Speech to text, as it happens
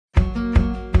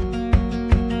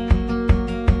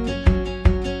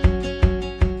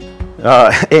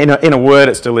In a word,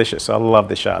 it's delicious. I love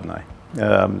this Chardonnay.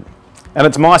 And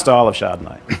it's my style of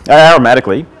Chardonnay.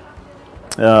 Aromatically,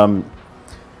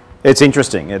 it's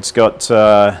interesting. It's got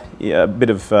a bit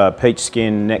of peach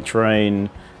skin, nectarine,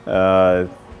 a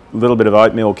little bit of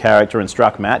oatmeal character and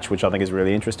struck match, which I think is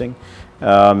really interesting.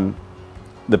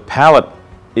 The palate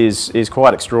is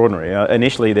quite extraordinary.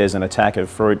 Initially there's an attack of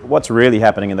fruit. What's really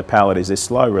happening in the palate is this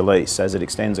slow release as it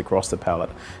extends across the palate.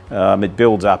 It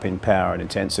builds up in power and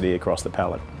intensity across the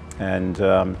palate. And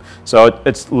so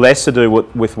it's less to do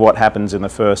with what happens in the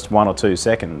first 1 or 2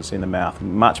 seconds in the mouth,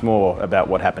 much more about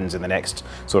what happens in the next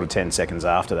sort of 10 seconds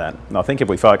after that. And I think if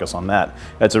we focus on that,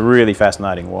 it's a really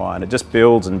fascinating wine. It just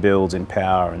builds and builds in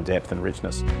power and depth and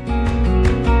richness.